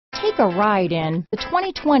Take a ride in the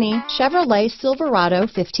 2020 Chevrolet Silverado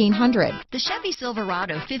 1500. The Chevy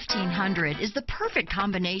Silverado 1500 is the perfect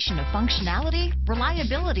combination of functionality,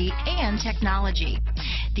 reliability, and technology.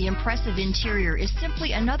 The impressive interior is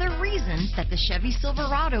simply another reason that the Chevy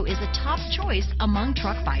Silverado is a top choice among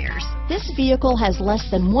truck buyers. This vehicle has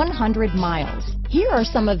less than 100 miles. Here are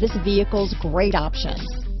some of this vehicle's great options: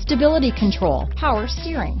 stability control, power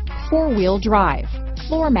steering, four-wheel drive,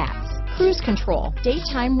 floor mats, cruise control,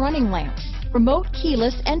 daytime running lamps, remote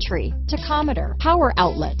keyless entry, tachometer, power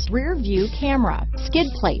outlets, rear view camera, skid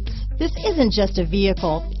plates. This isn't just a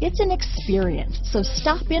vehicle, it's an experience. So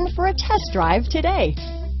stop in for a test drive today.